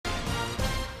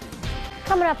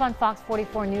Coming up on Fox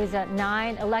 44 News at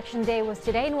 9, Election Day was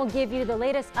today, and we'll give you the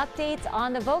latest updates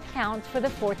on the vote count for the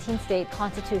 14 state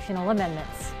constitutional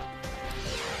amendments.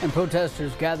 And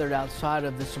protesters gathered outside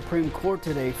of the Supreme Court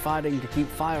today fighting to keep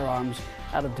firearms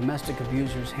out of domestic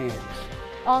abusers' hands.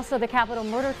 Also, the Capitol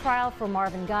murder trial for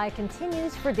Marvin Guy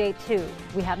continues for day 2.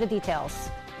 We have the details.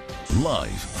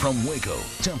 Live from Waco,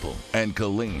 Temple, and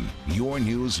Killeen, your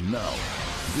news now.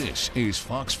 This is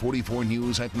Fox 44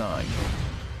 News at 9.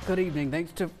 Good evening.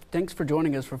 Thanks for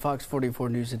joining us for Fox 44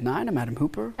 News at 9. I'm Adam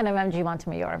Hooper. And I'm MG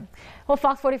Montemayor. Well,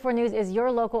 Fox 44 News is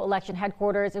your local election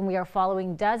headquarters, and we are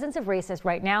following dozens of races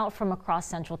right now from across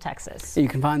Central Texas. You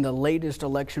can find the latest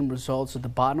election results at the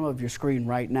bottom of your screen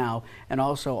right now and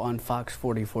also on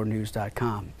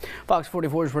fox44news.com. Fox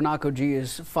 44's Renako G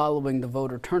is following the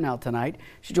voter turnout tonight.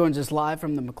 She joins us live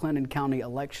from the McLennan County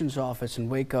Elections Office in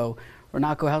Waco.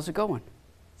 Renako, how's it going?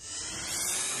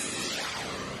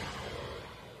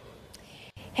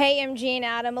 Hey, MG and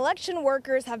Adam. Election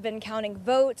workers have been counting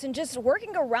votes and just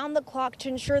working around the clock to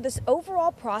ensure this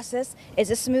overall process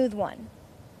is a smooth one.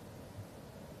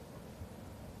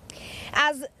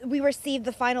 As we receive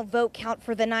the final vote count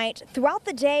for the night, throughout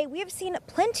the day, we have seen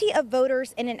plenty of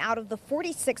voters in and out of the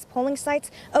 46 polling sites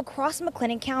across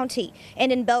McLennan County.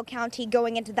 And in Bell County,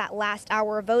 going into that last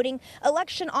hour of voting,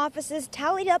 election offices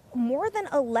tallied up more than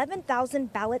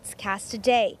 11,000 ballots cast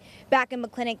today. Back in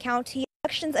McLennan County,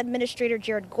 Elections Administrator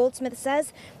Jared Goldsmith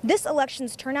says this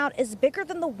election's turnout is bigger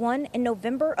than the one in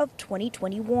November of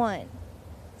 2021.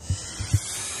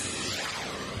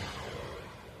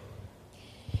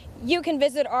 You can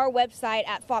visit our website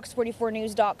at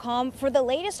fox44news.com for the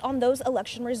latest on those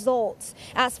election results.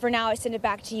 As for now, I send it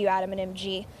back to you, Adam and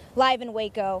MG. Live in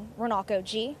Waco, Renako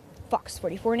G, Fox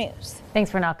 44 News.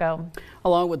 Thanks, Renako.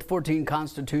 Along with 14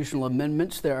 constitutional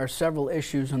amendments, there are several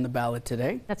issues on the ballot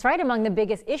today. That's right. Among the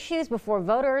biggest issues before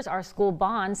voters are school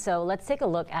bonds, so let's take a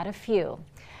look at a few.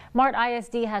 Mart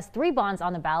ISD has 3 bonds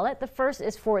on the ballot. The first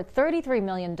is for $33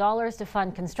 million to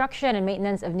fund construction and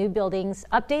maintenance of new buildings,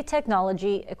 update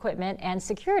technology, equipment, and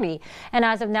security. And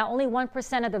as of now, only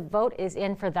 1% of the vote is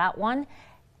in for that one.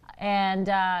 And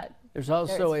there's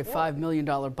also a $5 million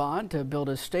bond to build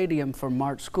a stadium for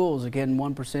Mart schools. Again,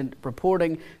 1%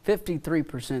 reporting,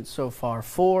 53% so far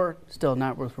for. Still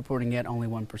not worth reporting yet, only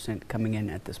 1% coming in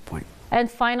at this point. And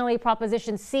finally,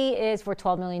 Proposition C is for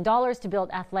 $12 million to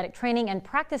build athletic training and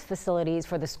practice facilities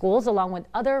for the schools, along with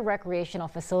other recreational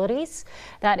facilities.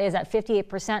 That is at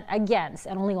 58% against,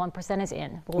 and only 1% is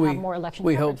in. We'll have more election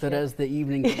We coverage hope that here. as the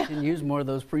evening continues, more of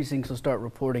those precincts will start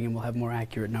reporting, and we'll have more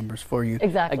accurate numbers for you.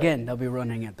 Exactly. Again, they'll be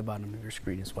running at the bottom of your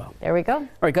screen as well. There we go. All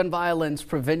right, gun violence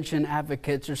prevention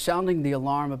advocates are sounding the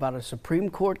alarm about a Supreme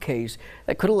Court case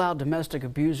that could allow domestic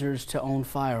abusers to own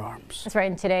firearms. That's right.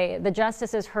 And today, the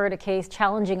justices heard a case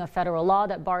challenging a federal law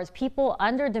that bars people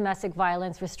under domestic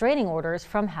violence restraining orders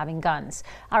from having guns.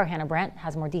 Our Hannah Brandt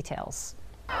has more details.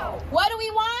 What do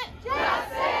we want?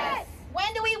 Justice!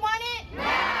 When do we want it?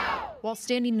 Now! While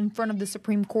standing in front of the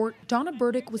Supreme Court, Donna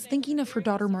Burdick was thinking of her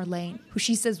daughter Marlene, who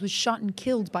she says was shot and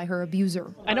killed by her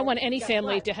abuser. I don't want any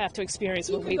family to have to experience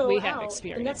what we have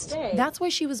experienced. That's why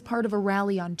she was part of a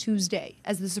rally on Tuesday,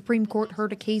 as the Supreme Court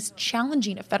heard a case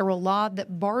challenging a federal law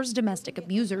that bars domestic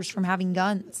abusers from having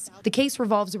guns. The case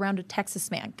revolves around a Texas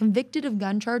man convicted of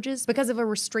gun charges because of a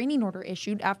restraining order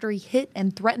issued after he hit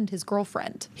and threatened his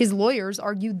girlfriend. His lawyers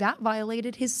argued that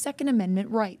violated his Second Amendment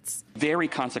rights. Very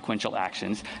consequential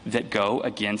actions that go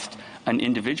against an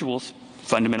individual's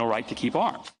fundamental right to keep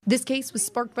arms. This case was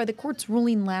sparked by the court's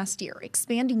ruling last year,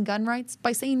 expanding gun rights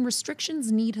by saying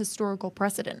restrictions need historical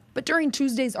precedent. But during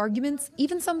Tuesday's arguments,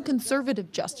 even some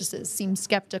conservative justices seemed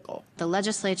skeptical. The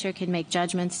legislature can make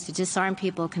judgments to disarm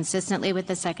people consistently with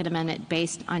the Second Amendment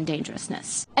based on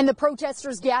dangerousness. And the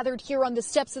protesters gathered here on the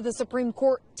steps of the Supreme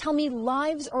Court tell me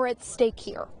lives are at stake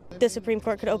here. The Supreme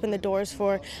Court could open the doors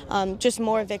for just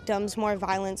more victims, more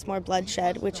violence, more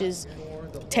bloodshed, which is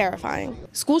terrifying.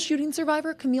 School shooting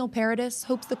survivor Camille Paradis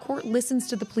hopes the court listens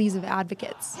to the pleas of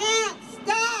advocates. Can't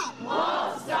stop!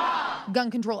 Won't stop!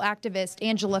 Gun control activist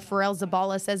Angela Farrell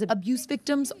Zabala says abuse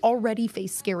victims already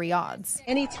face scary odds.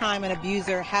 Anytime an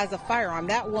abuser has a firearm,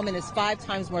 that woman is 5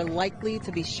 times more likely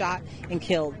to be shot and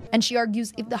killed. And she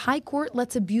argues if the high court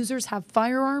lets abusers have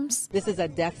firearms, this is a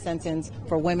death sentence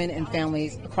for women and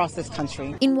families across this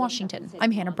country. In Washington,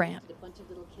 I'm Hannah Brandt.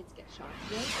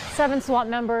 7 SWAT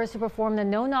members who performed the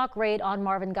no-knock raid on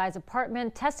Marvin Guy's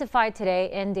apartment testified today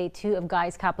in day 2 of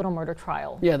Guy's Capitol murder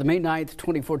trial. Yeah, the May 9th,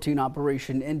 2014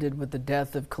 operation ended with the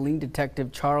death of Killeen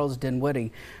Detective Charles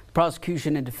Dinwiddie. The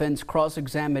prosecution and defense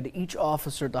cross-examined each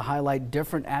officer to highlight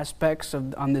different aspects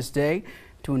on this day.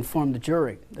 to inform the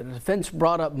jury. The defense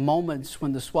brought up moments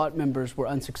when the SWAT members were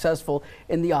unsuccessful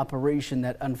in the operation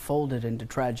that unfolded into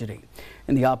tragedy.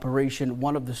 In the operation,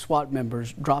 one of the SWAT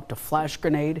members dropped a flash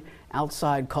grenade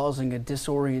outside, causing a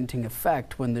disorienting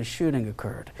effect when the shooting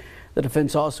occurred. The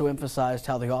defense also emphasized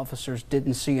how the officers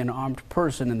didn't see an armed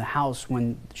person in the house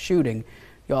when shooting.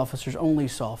 The officers only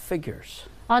saw figures.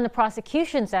 On the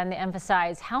prosecution's end, they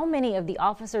emphasize how many of the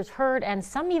officers heard and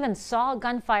some even saw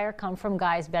gunfire come from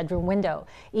Guy's bedroom window.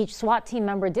 Each SWAT team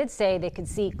member did say they could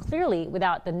see clearly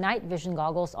without the night vision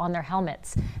goggles on their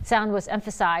helmets. Sound was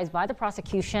emphasized by the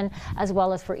prosecution, as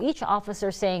well as for each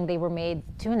officer saying they were made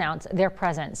to announce their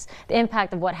presence. The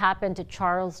impact of what happened to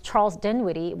Charles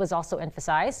Dinwiddie was also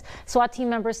emphasized. SWAT team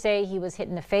members say he was hit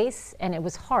in the face and it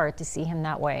was hard to see him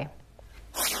that way.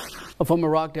 A former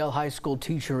Rockdale High School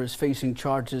teacher is facing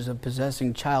charges of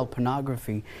possessing child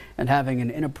pornography and having an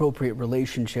inappropriate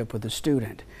relationship with a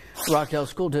student. The Rockdale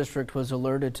School District was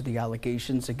alerted to the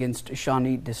allegations against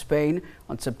Shawnee Despain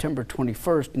on September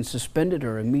 21st and suspended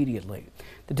her immediately.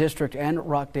 The district and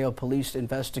Rockdale police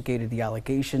investigated the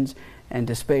allegations, and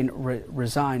Despain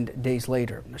resigned days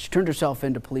later. She turned herself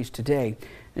into police today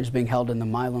and is being held in the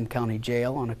Milam County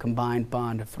Jail on a combined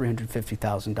bond of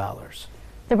 $350,000.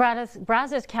 The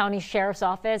Brazos County Sheriff's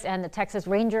Office and the Texas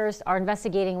Rangers are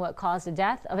investigating what caused the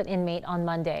death of an inmate on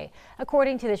Monday.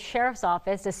 According to the Sheriff's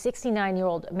Office, a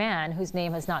 69-year-old man, whose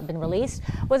name has not been released,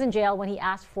 was in jail when he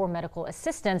asked for medical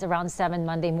assistance around 7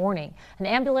 Monday morning. An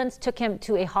ambulance took him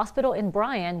to a hospital in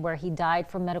Bryan, where he died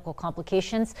from medical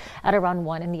complications at around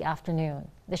 1 in the afternoon.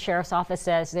 The Sheriff's Office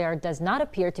says there does not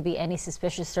appear to be any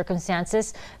suspicious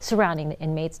circumstances surrounding the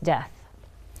inmate's death.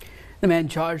 The man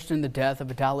charged in the death of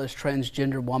a Dallas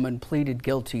transgender woman pleaded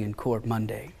guilty in court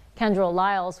Monday. Kendra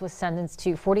Lyles was sentenced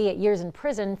to 48 years in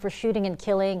prison for shooting and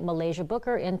killing Malaysia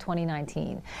Booker in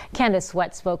 2019. Candace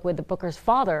Sweat spoke with the Booker's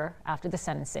father after the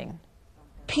sentencing.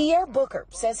 Pierre Booker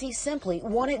says he simply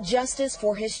wanted justice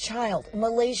for his child,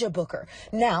 Malaysia Booker.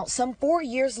 Now, some 4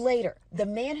 years later, the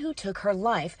man who took her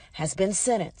life has been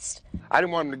sentenced. I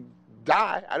didn't want him to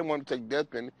die. I didn't want him to take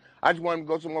death penalty. I just wanted him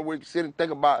to go somewhere where he could sit and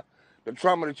think about the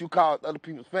trauma that you caused other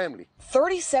people's family.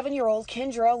 37-year-old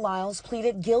Kendra Lyles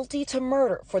pleaded guilty to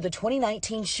murder for the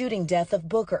 2019 shooting death of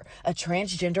Booker, a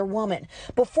transgender woman.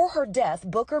 Before her death,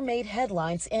 Booker made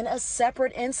headlines in a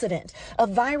separate incident, a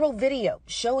viral video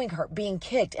showing her being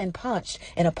kicked and punched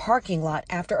in a parking lot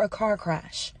after a car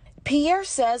crash. Pierre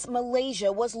says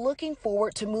Malaysia was looking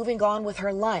forward to moving on with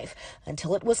her life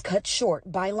until it was cut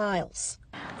short by Lyles.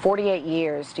 48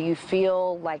 years. Do you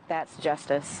feel like that's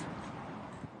justice?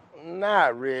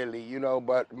 Not really,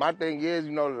 but my thing is,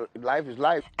 life is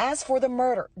life. As for the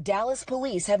murder, Dallas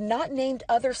police have not named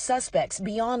other suspects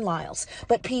beyond Lyles,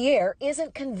 but Pierre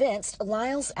isn't convinced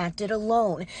Lyles acted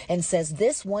alone and says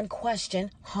this one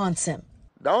question haunts him.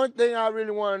 The only thing I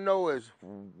really want to know is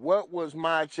what was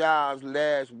my child's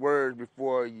last words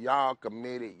before y'all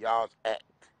committed y'all's act?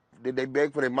 Did they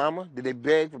beg for their mama? Did they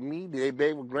beg for me? Did they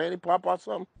beg for Granny, Papa, or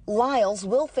something? Lyles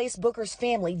will face Booker's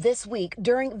family this week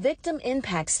during victim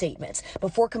impact statements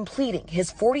before completing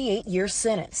his 48-year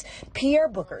sentence. Pierre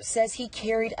Booker says he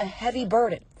carried a heavy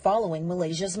burden following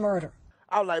Malaysia's murder.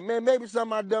 I was like, man, maybe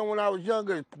something I done when I was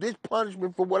younger is this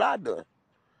punishment for what I done.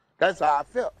 That's how I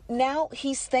felt. Now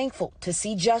he's thankful to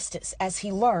see justice as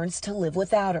he learns to live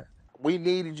without her. We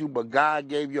needed you, but God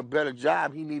gave you a better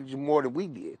job. He needed you more than we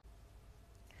did.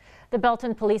 The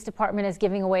Belton Police Department is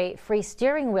giving away free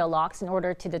steering wheel locks in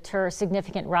order to deter a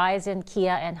significant rise in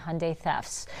Kia and Hyundai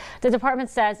thefts. The department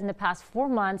says in the past 4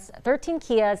 months, 13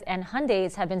 Kias and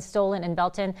Hyundais have been stolen in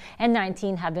Belton and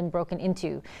 19 have been broken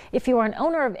into. If you are an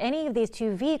owner of any of these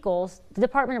two vehicles, the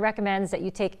department recommends that you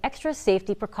take extra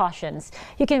safety precautions.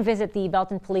 You can visit the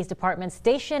Belton Police Department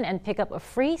station and pick up a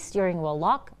free steering wheel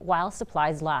lock while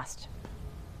supplies last.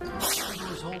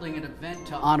 Is holding an event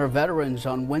to honor veterans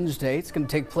on Wednesday. It's going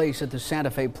to take place at the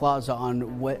Santa Fe Plaza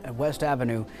on West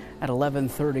Avenue at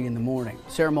 11:30 in the morning.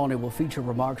 The ceremony will feature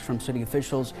remarks from city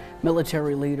officials,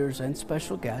 military leaders, and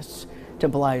special guests.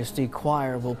 Temple ISD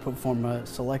Choir will perform a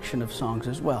selection of songs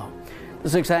as well. The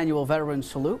 6th annual Veterans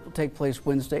Salute will take place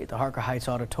Wednesday at the Harker Heights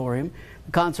Auditorium.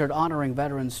 The concert honoring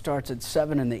veterans starts at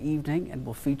 7 in the evening and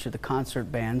will feature the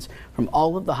concert bands from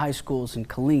all of the high schools in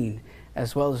Killeen,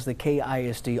 as well as the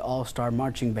KISD All-Star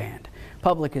Marching Band.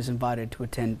 Public is invited to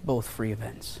attend both free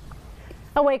events.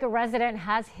 A Waco resident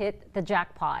has hit the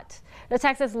jackpot. The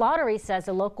Texas Lottery says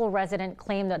a local resident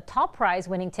claimed a top prize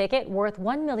winning ticket worth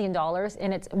 $1 million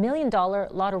in its $1 million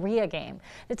Lotteria game.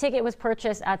 The ticket was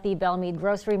purchased at the Belmead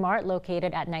Grocery Mart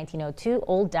located at 1902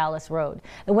 Old Dallas Road.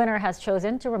 The winner has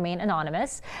chosen to remain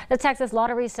anonymous. The Texas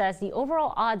Lottery says the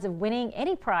overall odds of winning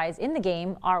any prize in the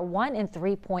game are 1 in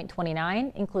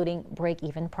 3.29, including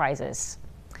break-even prizes.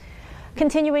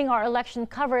 Continuing our election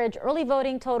coverage, early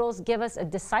voting totals give us a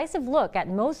decisive look at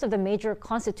most of the major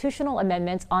constitutional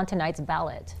amendments on tonight's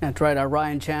ballot. That's right. Our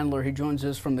Ryan Chandler, he joins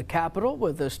us from the Capitol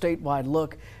with a statewide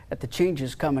look at the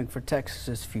changes coming for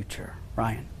Texas's future.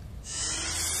 Ryan.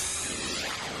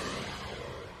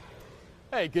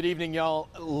 Hey, good evening, y'all.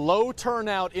 Low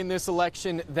turnout in this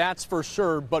election, that's for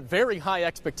sure, but very high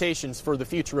expectations for the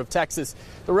future of Texas.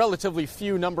 The relatively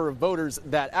few number of voters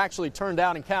that actually turned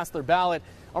out and cast their ballot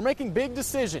are making big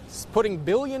decisions, putting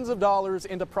billions of dollars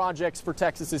into projects for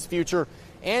Texas's future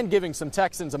and giving some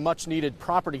Texans a much-needed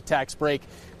property tax break.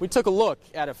 We took a look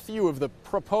at a few of the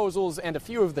proposals and a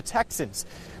few of the Texans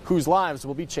whose lives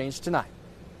will be changed tonight.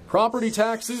 Property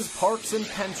taxes, parks, and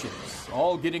pensions,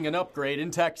 all getting an upgrade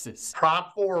in Texas.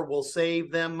 Prop 4 will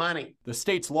save them money. The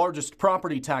state's largest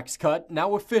property tax cut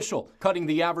now official, cutting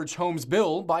the average home's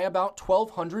bill by about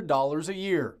 $1,200 a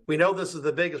year. We know this is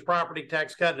the biggest property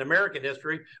tax cut in American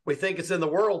history. We think it's in the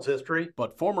world's history.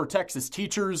 But former Texas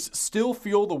teachers still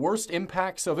feel the worst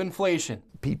impacts of inflation.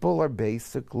 People are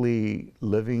basically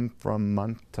living from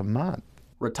month to month.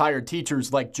 Retired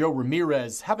teachers like Joe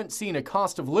Ramirez haven't seen a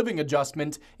cost of living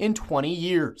adjustment in 20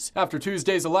 years. After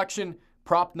Tuesday's election,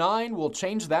 Prop 9 will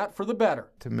change that for the better.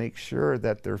 To make sure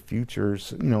that their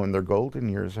futures, in their golden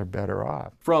years are better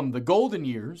off. From the golden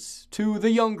years to the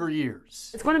younger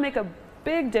years. It's going to make a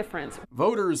big difference.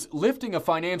 Voters lifting a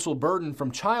financial burden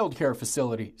from child care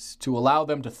facilities to allow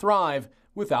them to thrive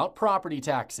without property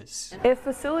taxes. If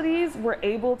facilities were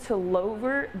able to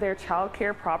lower their child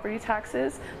care property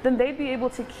taxes, then they'd be able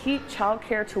to keep child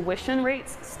care tuition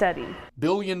rates steady.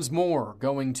 Billions more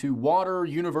going to water,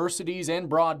 universities, and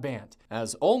broadband,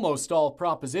 as almost all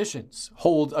propositions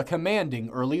hold a commanding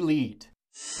early lead.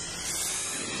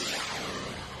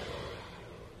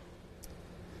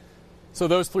 So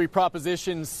those three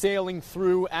propositions sailing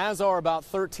through, as are about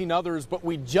 13 others, but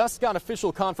we just got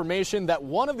official confirmation that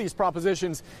one of these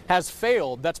propositions has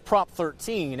failed. That's Prop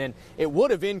 13, and it would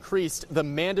have increased the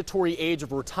mandatory age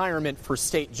of retirement for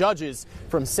state judges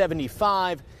from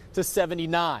 75 to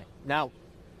 79. Now,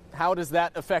 how does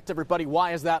that affect everybody?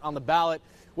 Why is that on the ballot?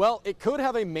 Well, it could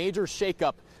have a major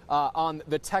shakeup on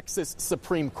the Texas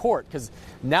Supreme Court, because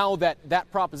now that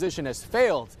that proposition has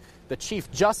failed, the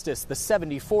Chief Justice, the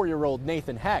 74-year-old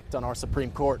Nathan Hecht on our Supreme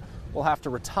Court, will have to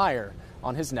retire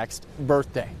on his next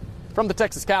birthday. From the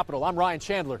Texas Capitol, I'm Ryan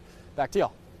Chandler. Back to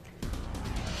y'all.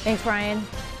 Thanks, Ryan.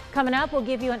 Coming up, we'll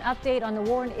give you an update on the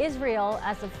war in Israel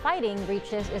as the fighting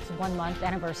reaches its 1-month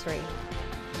anniversary.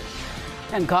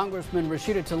 And Congressman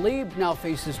Rashida Tlaib now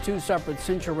faces 2 separate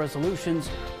censure resolutions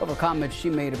over comments she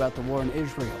made about the war in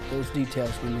Israel. Those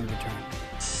details when we return.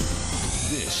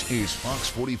 This is Fox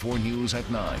 44 News at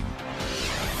 9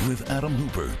 with Adam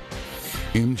Hooper,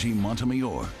 MG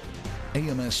Montemayor,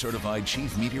 AMS certified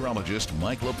chief meteorologist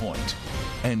Mike LaPointe,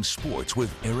 and sports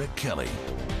with Eric Kelly.